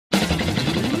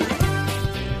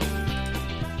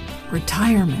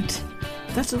Retirement.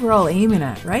 That's what we're all aiming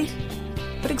at, right?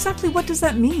 But exactly what does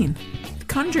that mean? It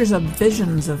conjures up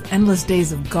visions of endless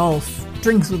days of golf,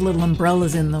 drinks with little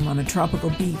umbrellas in them on a tropical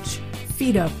beach,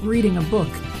 feet up, reading a book.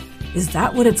 Is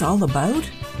that what it's all about?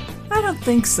 I don't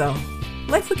think so.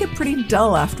 Life would get pretty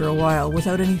dull after a while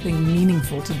without anything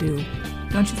meaningful to do,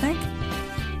 don't you think?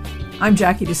 I'm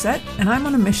Jackie Doucette, and I'm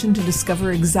on a mission to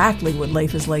discover exactly what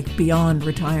life is like beyond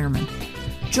retirement.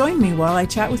 Join me while I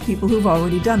chat with people who've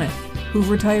already done it, who've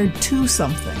retired to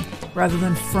something rather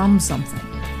than from something.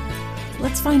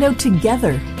 Let's find out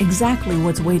together exactly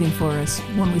what's waiting for us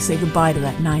when we say goodbye to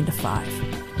that 9 to 5.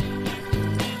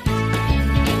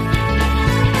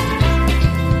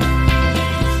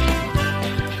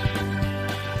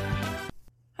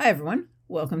 Hi everyone,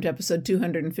 welcome to episode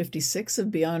 256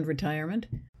 of Beyond Retirement.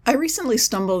 I recently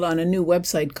stumbled on a new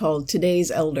website called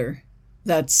Today's Elder.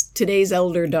 That's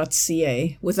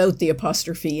todayselder.ca, without the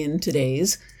apostrophe in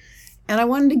today's. And I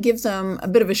wanted to give them a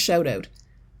bit of a shout out.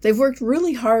 They've worked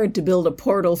really hard to build a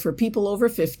portal for people over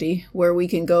 50 where we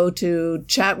can go to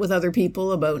chat with other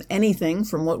people about anything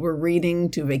from what we're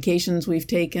reading to vacations we've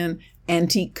taken,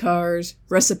 antique cars,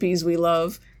 recipes we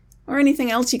love, or anything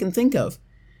else you can think of.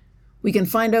 We can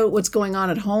find out what's going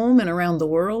on at home and around the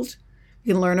world.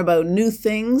 We can learn about new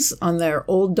things on their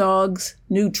Old Dogs,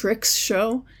 New Tricks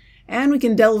show. And we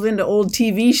can delve into old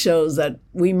TV shows that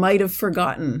we might have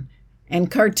forgotten,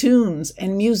 and cartoons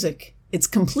and music. It's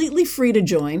completely free to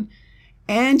join,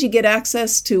 and you get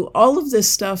access to all of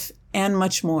this stuff and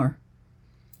much more.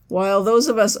 While those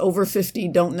of us over 50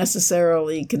 don't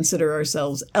necessarily consider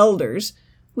ourselves elders,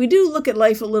 we do look at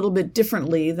life a little bit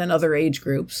differently than other age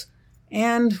groups,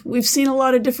 and we've seen a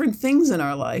lot of different things in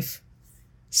our life.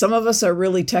 Some of us are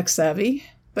really tech savvy,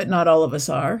 but not all of us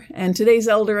are, and today's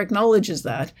elder acknowledges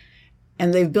that.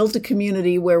 And they've built a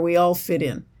community where we all fit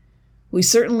in. We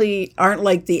certainly aren't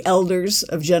like the elders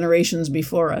of generations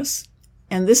before us,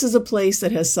 and this is a place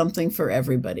that has something for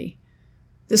everybody.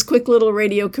 This quick little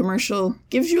radio commercial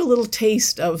gives you a little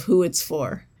taste of who it's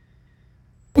for.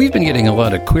 We've been getting a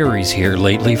lot of queries here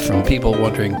lately from people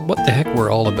wondering what the heck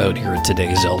we're all about here at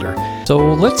Today's Elder. So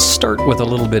let's start with a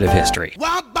little bit of history.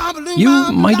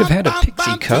 You might have had a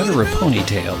pixie cut or a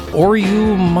ponytail, or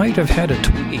you might have had a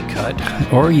twiggy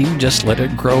cut, or you just let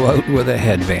it grow out with a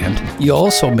headband. You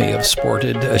also may have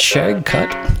sported a shag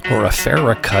cut or a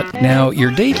Farrah cut. Now,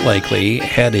 your date likely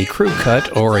had a crew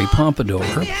cut or a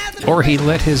pompadour, or he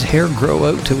let his hair grow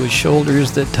out to his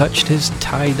shoulders that touched his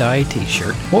tie-dye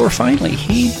t-shirt, or finally,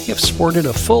 he may have sported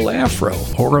a full afro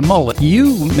or a mullet.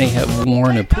 You may have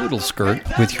worn a poodle skirt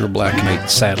with your black knight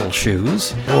saddle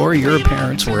shoes, or your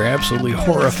parents were absolutely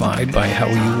horrified by how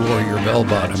you wore your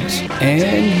bell-bottoms.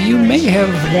 And you may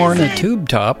have worn a tube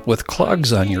top with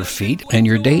clogs on your feet, and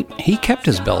your date, he kept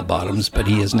his bell-bottoms, but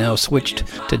he has now switched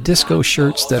to disco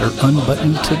shirts that are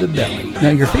unbuttoned to the belly. Now,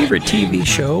 your favorite TV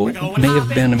show may have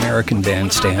been American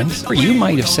Bandstand, or you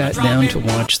might have sat down to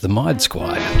watch The Mod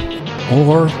Squad,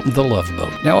 or The Love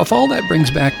Boat. Now, if all that brings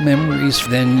back memories,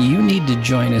 then you need to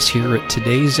join us here at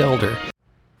Today's Elder.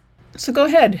 So go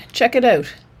ahead, check it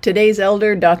out,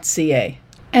 todayselder.ca.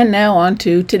 And now on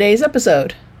to today's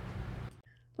episode.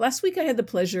 Last week I had the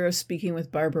pleasure of speaking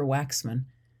with Barbara Waxman.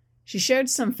 She shared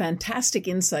some fantastic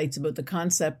insights about the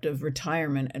concept of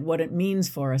retirement and what it means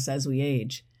for us as we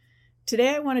age. Today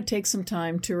I want to take some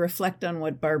time to reflect on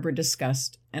what Barbara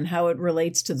discussed and how it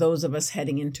relates to those of us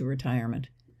heading into retirement.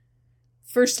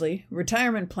 Firstly,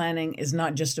 retirement planning is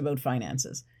not just about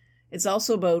finances. It's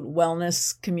also about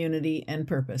wellness, community, and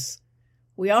purpose.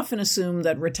 We often assume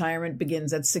that retirement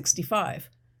begins at 65,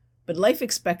 but life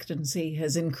expectancy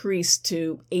has increased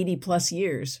to 80 plus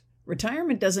years.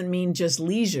 Retirement doesn't mean just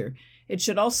leisure. It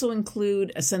should also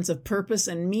include a sense of purpose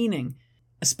and meaning,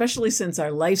 especially since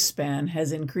our lifespan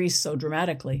has increased so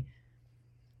dramatically.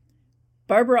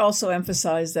 Barbara also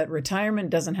emphasized that retirement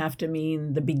doesn't have to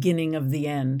mean the beginning of the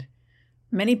end.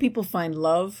 Many people find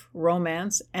love,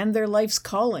 romance, and their life's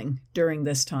calling during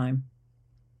this time.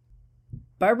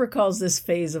 Barbara calls this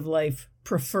phase of life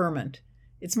preferment.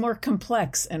 It's more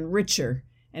complex and richer,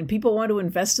 and people want to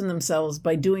invest in themselves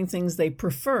by doing things they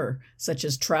prefer, such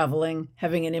as traveling,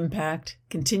 having an impact,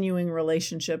 continuing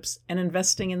relationships, and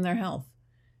investing in their health.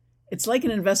 It's like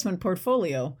an investment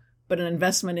portfolio, but an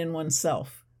investment in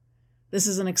oneself. This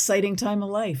is an exciting time of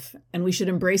life, and we should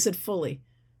embrace it fully.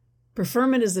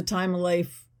 Preferment is the time of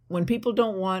life when people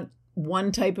don't want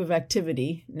one type of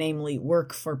activity, namely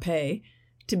work for pay,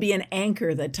 to be an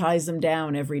anchor that ties them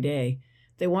down every day.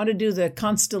 They want to do the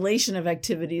constellation of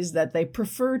activities that they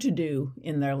prefer to do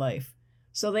in their life.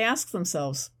 So they ask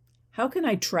themselves, how can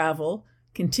I travel,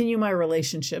 continue my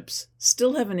relationships,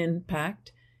 still have an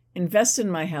impact, invest in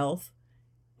my health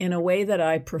in a way that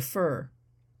I prefer.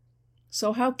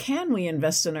 So how can we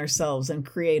invest in ourselves and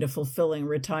create a fulfilling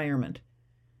retirement?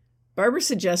 Barbara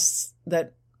suggests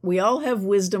that we all have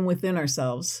wisdom within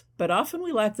ourselves, but often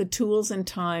we lack the tools and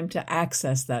time to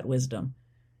access that wisdom.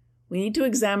 We need to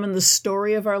examine the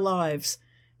story of our lives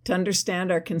to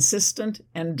understand our consistent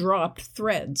and dropped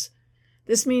threads.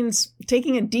 This means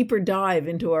taking a deeper dive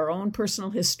into our own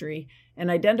personal history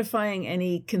and identifying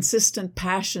any consistent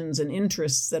passions and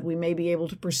interests that we may be able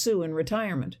to pursue in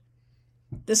retirement.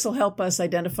 This will help us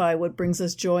identify what brings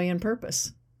us joy and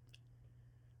purpose.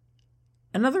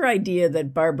 Another idea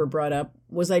that Barbara brought up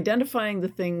was identifying the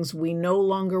things we no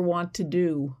longer want to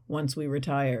do once we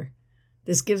retire.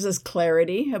 This gives us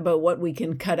clarity about what we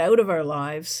can cut out of our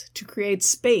lives to create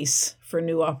space for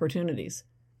new opportunities.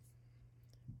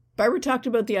 Barbara talked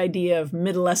about the idea of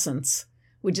middlescence,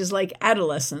 which is like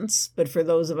adolescence, but for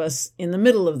those of us in the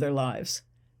middle of their lives.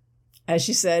 As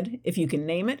she said, if you can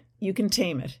name it, you can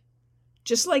tame it.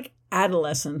 Just like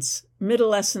adolescence,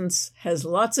 middlescence has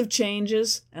lots of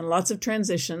changes and lots of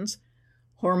transitions.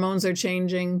 Hormones are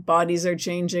changing, bodies are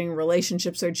changing,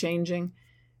 relationships are changing.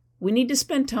 We need to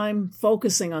spend time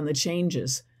focusing on the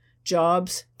changes.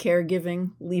 Jobs,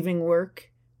 caregiving, leaving work,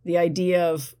 the idea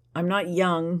of I'm not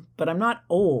young, but I'm not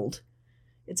old.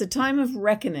 It's a time of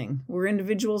reckoning where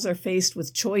individuals are faced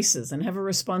with choices and have a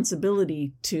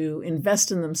responsibility to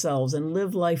invest in themselves and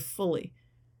live life fully.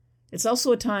 It's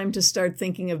also a time to start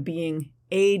thinking of being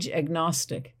age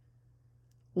agnostic.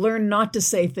 Learn not to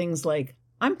say things like,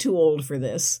 I'm too old for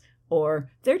this, or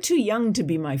they're too young to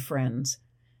be my friends.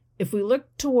 If we look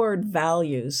toward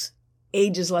values,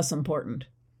 age is less important.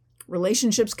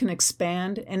 Relationships can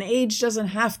expand, and age doesn't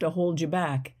have to hold you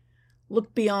back.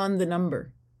 Look beyond the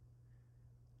number.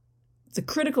 The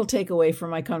critical takeaway from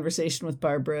my conversation with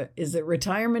Barbara is that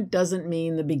retirement doesn't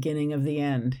mean the beginning of the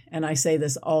end, and I say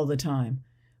this all the time.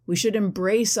 We should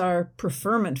embrace our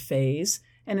preferment phase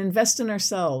and invest in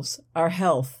ourselves, our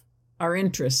health, our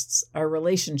interests, our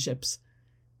relationships.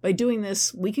 By doing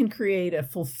this, we can create a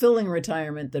fulfilling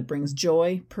retirement that brings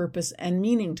joy, purpose, and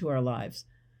meaning to our lives.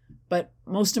 But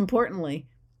most importantly,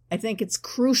 I think it's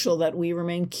crucial that we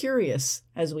remain curious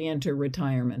as we enter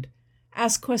retirement.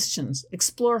 Ask questions,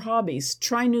 explore hobbies,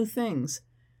 try new things.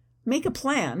 Make a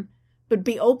plan, but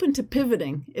be open to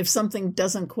pivoting if something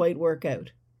doesn't quite work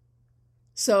out.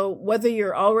 So whether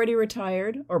you're already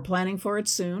retired or planning for it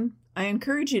soon, I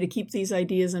encourage you to keep these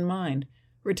ideas in mind.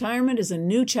 Retirement is a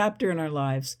new chapter in our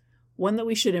lives, one that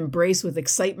we should embrace with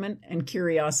excitement and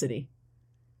curiosity.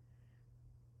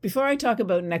 Before I talk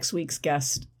about next week's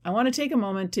guest, I want to take a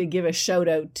moment to give a shout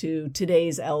out to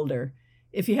Today's Elder.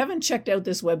 If you haven't checked out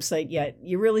this website yet,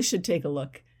 you really should take a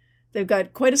look. They've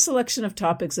got quite a selection of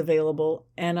topics available,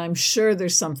 and I'm sure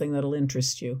there's something that'll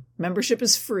interest you. Membership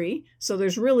is free, so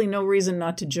there's really no reason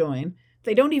not to join.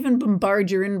 They don't even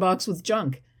bombard your inbox with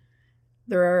junk.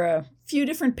 There are a few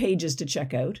different pages to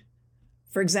check out.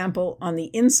 For example, on the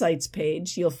Insights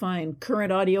page, you'll find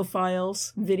current audio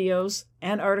files, videos,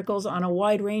 and articles on a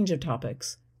wide range of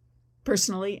topics.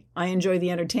 Personally, I enjoy the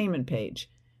Entertainment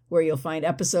page, where you'll find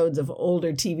episodes of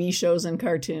older TV shows and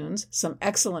cartoons, some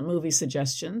excellent movie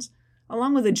suggestions,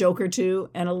 along with a joke or two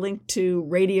and a link to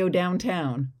Radio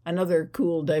Downtown, another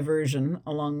cool diversion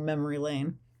along memory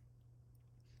lane.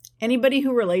 Anybody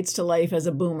who relates to life as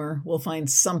a boomer will find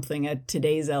something at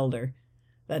Today's Elder.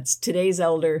 That's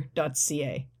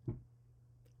todayselder.ca.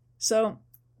 So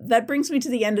that brings me to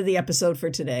the end of the episode for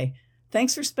today.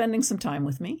 Thanks for spending some time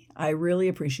with me. I really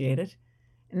appreciate it.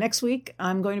 Next week,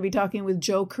 I'm going to be talking with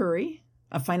Joe Curry,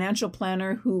 a financial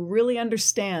planner who really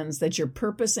understands that your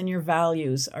purpose and your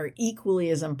values are equally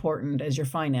as important as your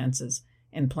finances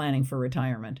in planning for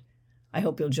retirement. I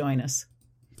hope you'll join us.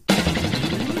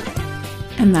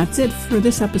 And that's it for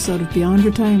this episode of Beyond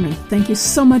Retirement. Thank you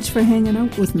so much for hanging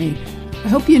out with me. I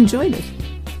hope you enjoyed it.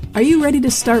 Are you ready to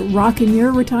start rocking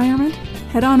your retirement?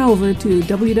 Head on over to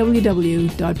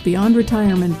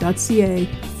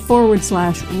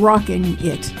www.beyondretirement.ca/rocking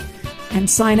it and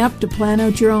sign up to plan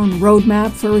out your own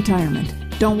roadmap for retirement.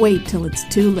 Don't wait till it's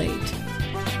too late.